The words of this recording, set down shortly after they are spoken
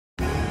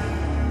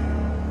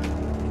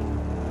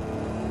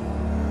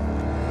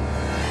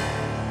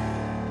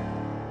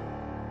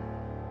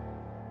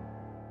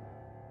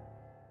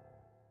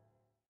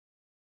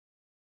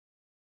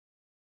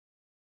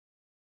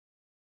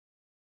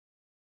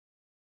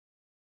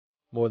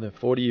More than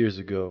 40 years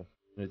ago,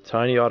 in a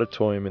tiny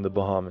auditorium in the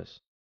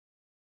Bahamas,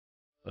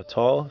 a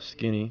tall,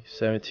 skinny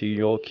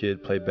 17-year-old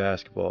kid played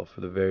basketball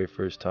for the very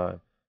first time.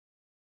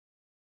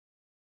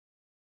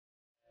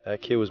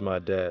 That kid was my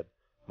dad,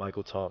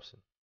 Mychal Thompson.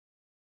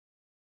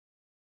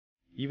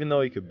 Even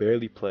though he could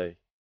barely play,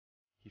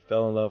 he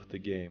fell in love with the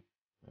game,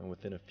 and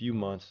within a few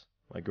months,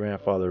 my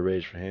grandfather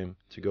arranged for him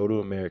to go to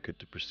America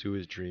to pursue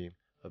his dream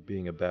of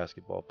being a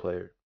basketball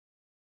player.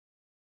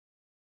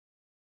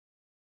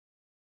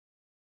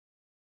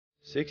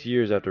 6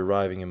 years after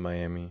arriving in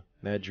Miami,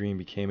 that dream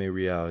became a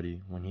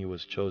reality when he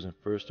was chosen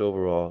first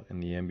overall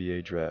in the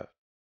NBA draft.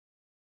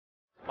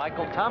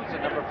 Mychal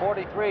Thompson, number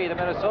 43, the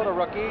Minnesota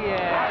rookie,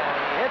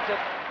 and he hits it.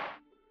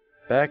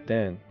 Back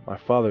then, my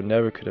father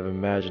never could have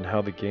imagined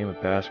how the game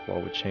of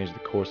basketball would change the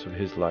course of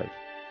his life.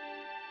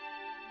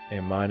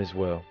 And mine as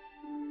well.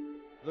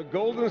 The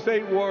Golden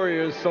State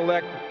Warriors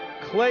select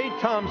Klay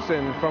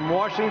Thompson from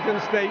Washington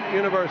State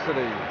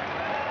University.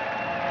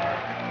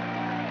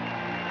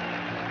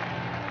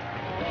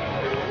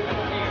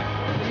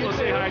 We'll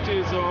say hi to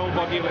his own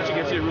Bucky when she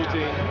gets your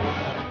routine.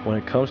 When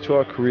it comes to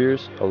our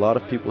careers, a lot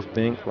of people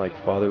think like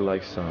father,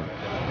 like son.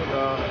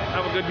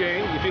 Have a good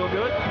game. You feel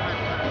good?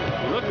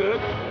 You look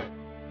good.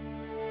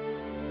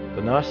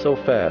 But not so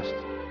fast.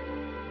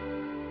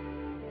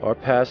 Our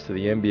paths to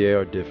the NBA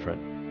are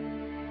different.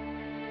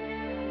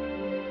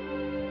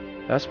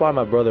 That's why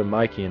my brother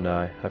Mikey and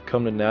I have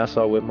come to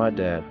Nassau with my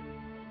dad,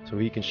 so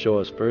he can show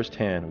us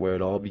firsthand where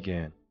it all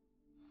began.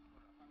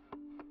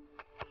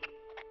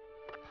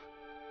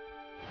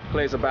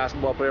 Klay's a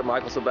basketball player,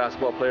 Mychal's a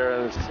basketball player,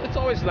 and it's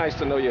always nice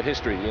to know your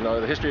history,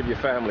 the history of your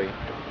family.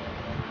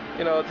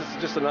 This is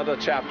just another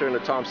chapter in the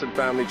Thompson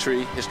family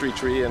tree, history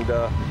tree, and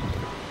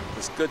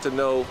it's good to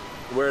know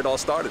where it all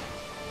started.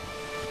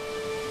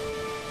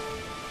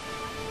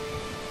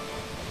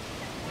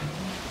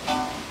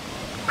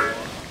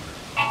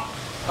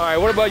 All right,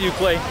 what about you,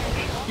 Klay?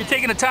 You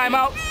taking a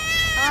timeout?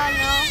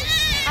 No.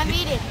 I'm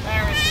eating.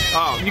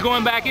 Oh, you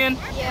going back in?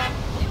 Yeah.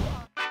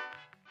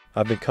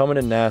 I've been coming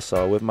to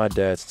Nassau with my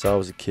dad since I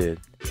was a kid,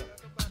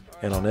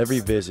 and on every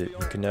visit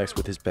he connects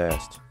with his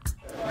past.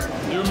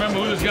 You remember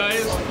who this guy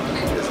is?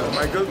 This is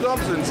Mychal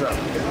Thompson,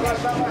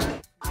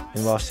 sir.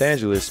 In Los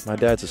Angeles, my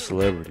dad's a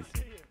celebrity,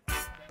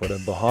 but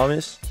in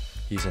Bahamas,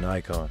 he's an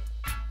icon.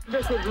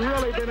 This has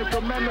really been a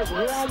tremendous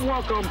warm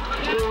welcome to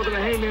the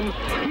Bahamian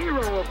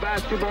hero of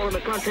basketball in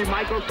the country,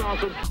 Mychal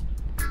Thompson.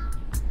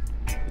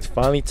 It's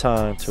finally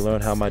time to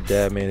learn how my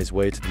dad made his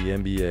way to the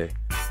NBA.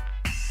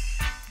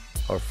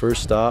 Our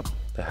first stop,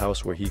 the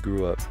house where he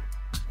grew up.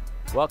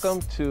 Welcome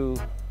to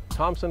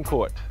Thompson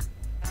Court.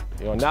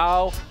 You're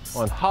now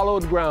on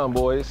hallowed ground,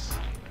 boys.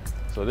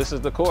 So this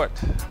is the court.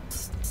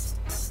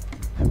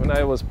 When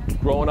I was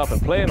growing up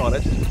and playing on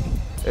it,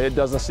 it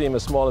doesn't seem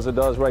as small as it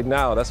does right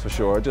now, that's for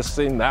sure. It just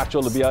seemed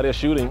natural to be out there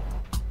shooting.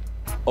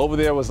 Over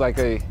there was like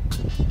a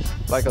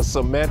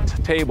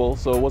cement table,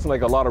 so it wasn't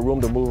like a lot of room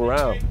to move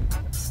around.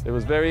 It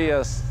was very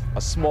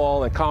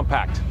small and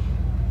compact,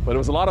 but it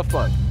was a lot of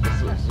fun.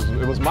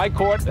 It was my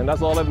court, and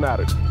that's all that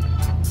mattered.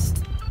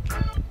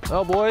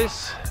 Well,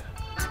 boys,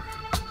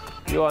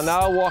 you are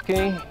now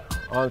walking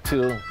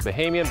onto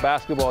Bahamian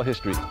basketball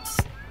history.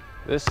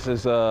 This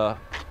is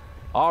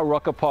our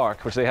Rucker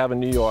Park, which they have in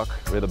New York.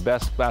 We're the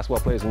best basketball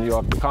players in New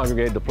York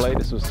congregated to play.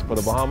 This was for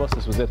the Bahamas.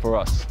 This was it for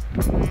us.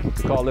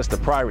 We call this the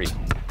Priory.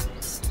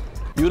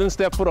 You didn't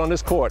step foot on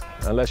this court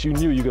unless you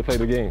knew you could play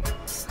the game.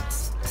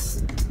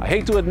 I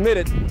hate to admit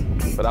it,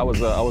 but I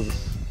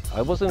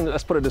wasn't,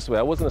 let's put it this way,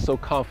 I wasn't so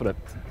confident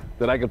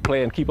that I could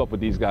play and keep up with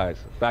these guys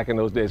back in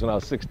those days when I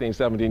was 16,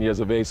 17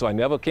 years of age. So I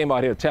never came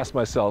out here to test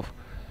myself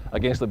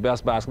against the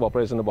best basketball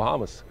players in the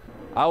Bahamas.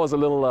 I was a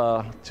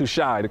little too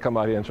shy to come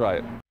out here and try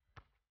it.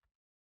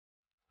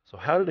 So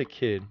how did a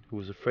kid who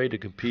was afraid to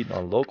compete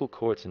on local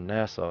courts in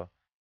Nassau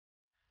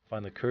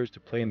find the courage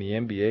to play in the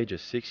NBA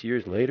just 6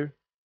 years later?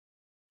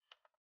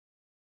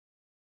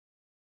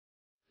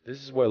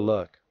 This is where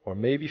luck, or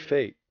maybe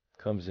fate,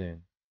 comes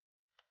in.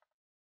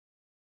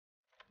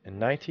 In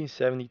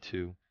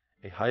 1972,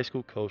 a high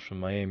school coach from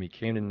Miami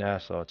came to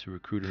Nassau to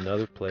recruit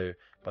another player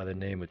by the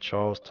name of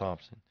Klay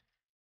Thompson.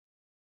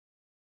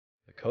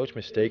 The coach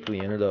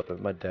mistakenly ended up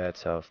at my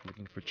dad's house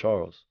looking for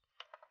Charles.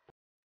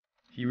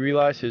 He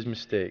realized his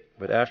mistake,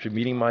 but after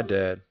meeting my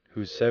dad, who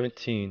was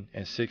 17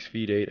 and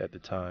 6'8" at the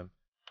time,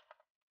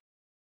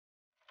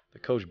 the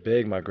coach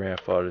begged my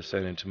grandfather to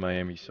send him to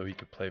Miami so he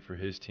could play for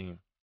his team.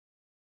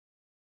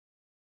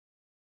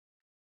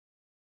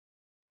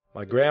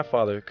 My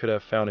grandfather could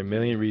have found a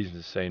million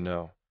reasons to say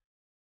no.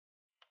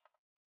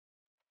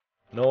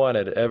 No one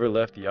had ever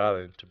left the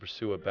island to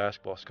pursue a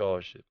basketball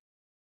scholarship.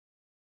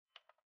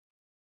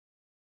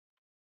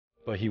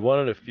 But he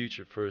wanted a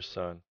future for his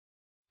son,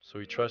 so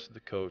he trusted the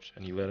coach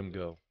and he let him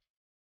go.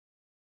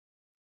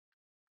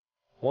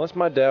 Once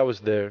my dad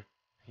was there,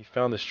 he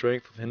found the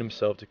strength within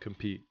himself to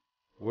compete,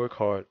 work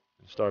hard,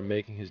 and start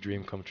making his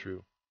dream come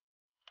true.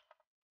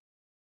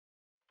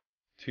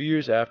 2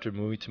 years after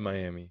moving to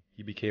Miami,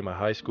 he became a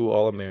high school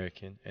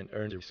All-American and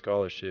earned a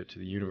scholarship to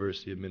the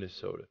University of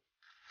Minnesota.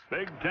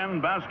 Big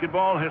Ten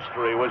basketball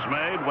history was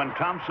made when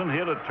Thompson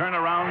hit a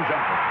turnaround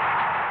jumper.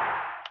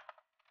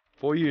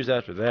 4 years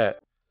after that,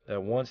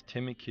 that once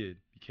timid kid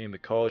became the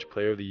College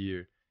Player of the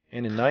Year.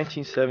 And in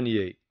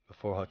 1978,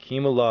 before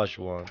Hakeem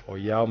Olajuwon or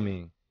Yao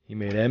Ming, he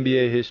made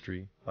NBA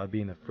history by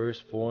being the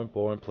first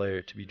foreign-born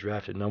player to be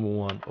drafted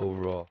 #1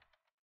 overall.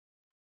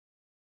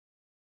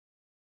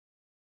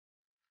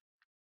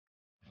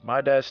 If my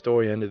dad's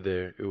story ended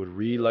there, it would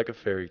read like a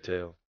fairy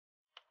tale.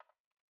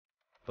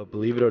 But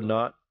believe it or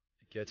not,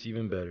 it gets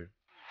even better.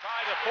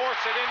 Try to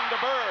force it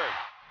into Bird.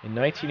 In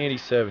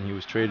 1987, he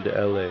was traded to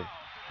LA,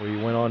 where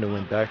he went on to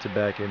win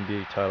back-to-back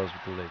NBA titles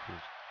with the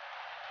Lakers.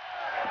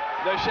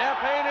 The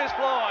champagne is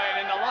flowing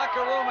in the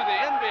locker room of the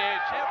NBA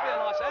champion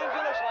Los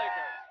Angeles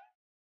Lakers.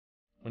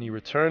 When he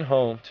returned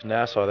home to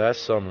Nassau that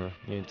summer,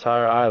 the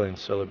entire island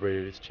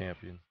celebrated its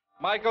champion.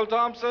 Mychal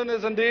Thompson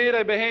is indeed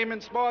a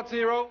Bahamian sports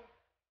hero.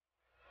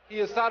 He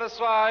is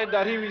satisfied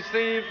that he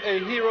received a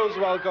hero's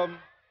welcome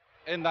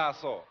in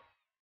Nassau.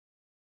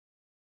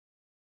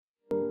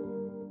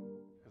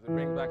 Because it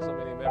brings back so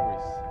many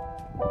memories.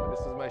 But this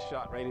is my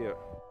shot right here.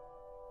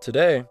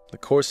 Today, the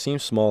court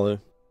seems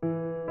smaller.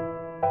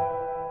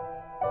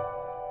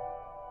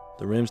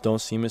 The rims don't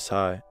seem as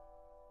high.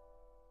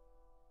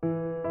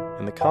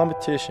 And the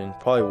competition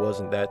probably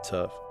wasn't that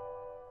tough.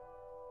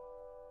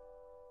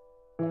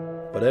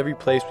 But every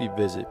place we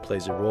visit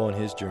plays a role in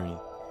his journey.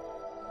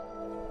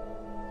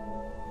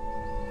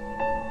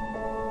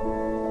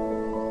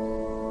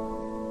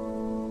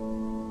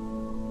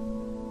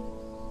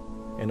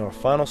 And our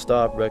final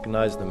stop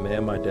recognizes the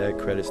man my dad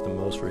credits the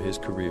most for his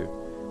career.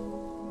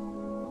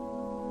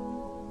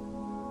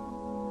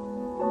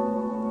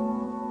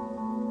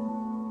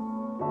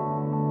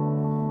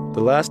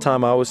 The last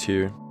time I was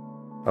here,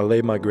 I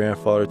laid my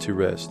grandfather to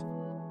rest.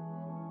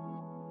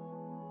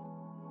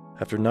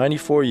 After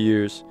 94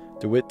 years,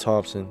 DeWitt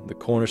Thompson, the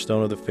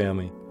cornerstone of the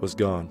family, was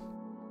gone.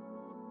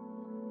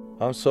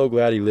 I'm so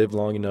glad he lived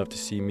long enough to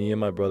see me and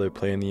my brother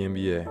play in the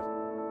NBA.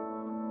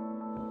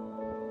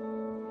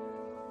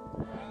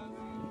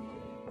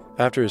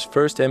 After his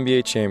first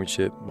NBA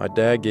championship, my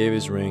dad gave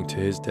his ring to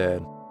his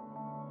dad.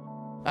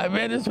 I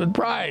wear this with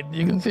pride.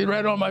 You can see it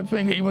right on my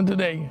finger even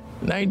today.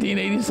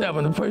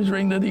 1987, the first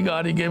ring that he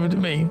got, he gave it to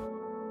me.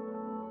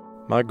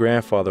 My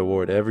grandfather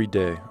wore it every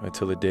day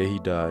until the day he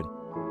died.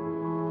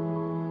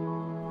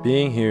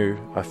 Being here,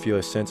 I feel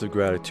a sense of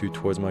gratitude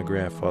towards my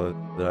grandfather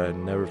that I had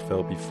never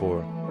felt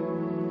before.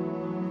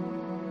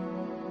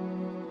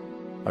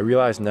 I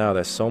realize now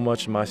that so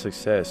much of my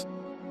success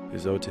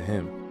is owed to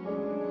him.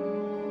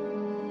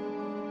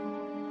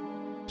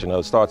 You know,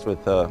 it starts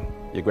with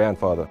your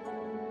grandfather.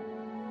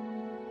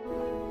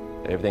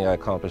 Everything I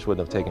accomplished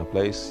wouldn't have taken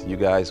place. You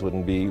guys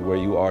wouldn't be where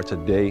you are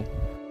today.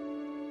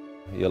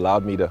 He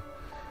allowed me to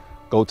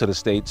go to the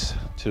States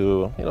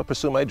to,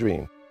 pursue my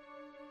dream.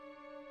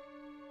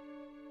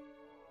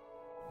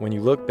 When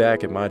you look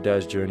back at my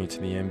dad's journey to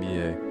the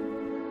NBA,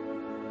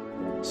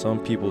 some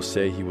people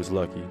say he was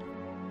lucky.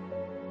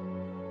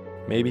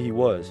 Maybe he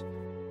was.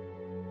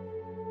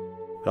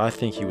 But I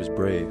think he was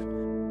brave.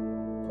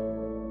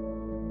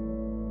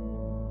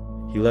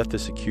 He left the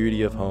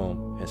security of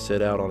home and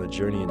set out on a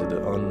journey into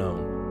the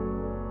unknown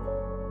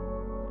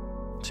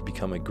to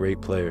become a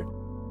great player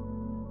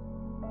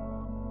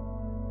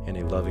and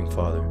a loving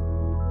father.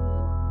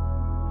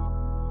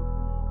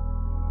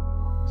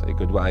 Say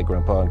goodbye,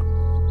 Grandpa.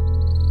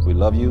 We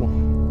love you,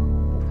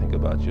 think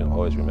about you, and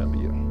always remember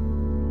you.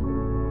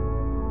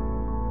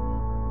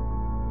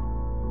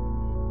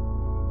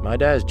 My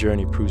dad's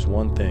journey proves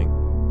one thing.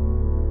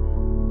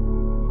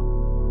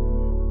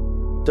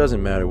 It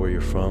doesn't matter where you're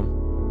from,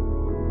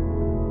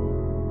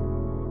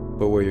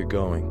 but where you're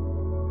going.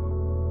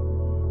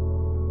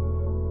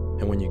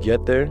 And when you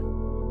get there,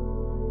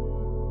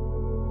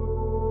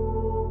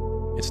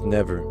 it's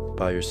never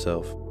by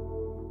yourself.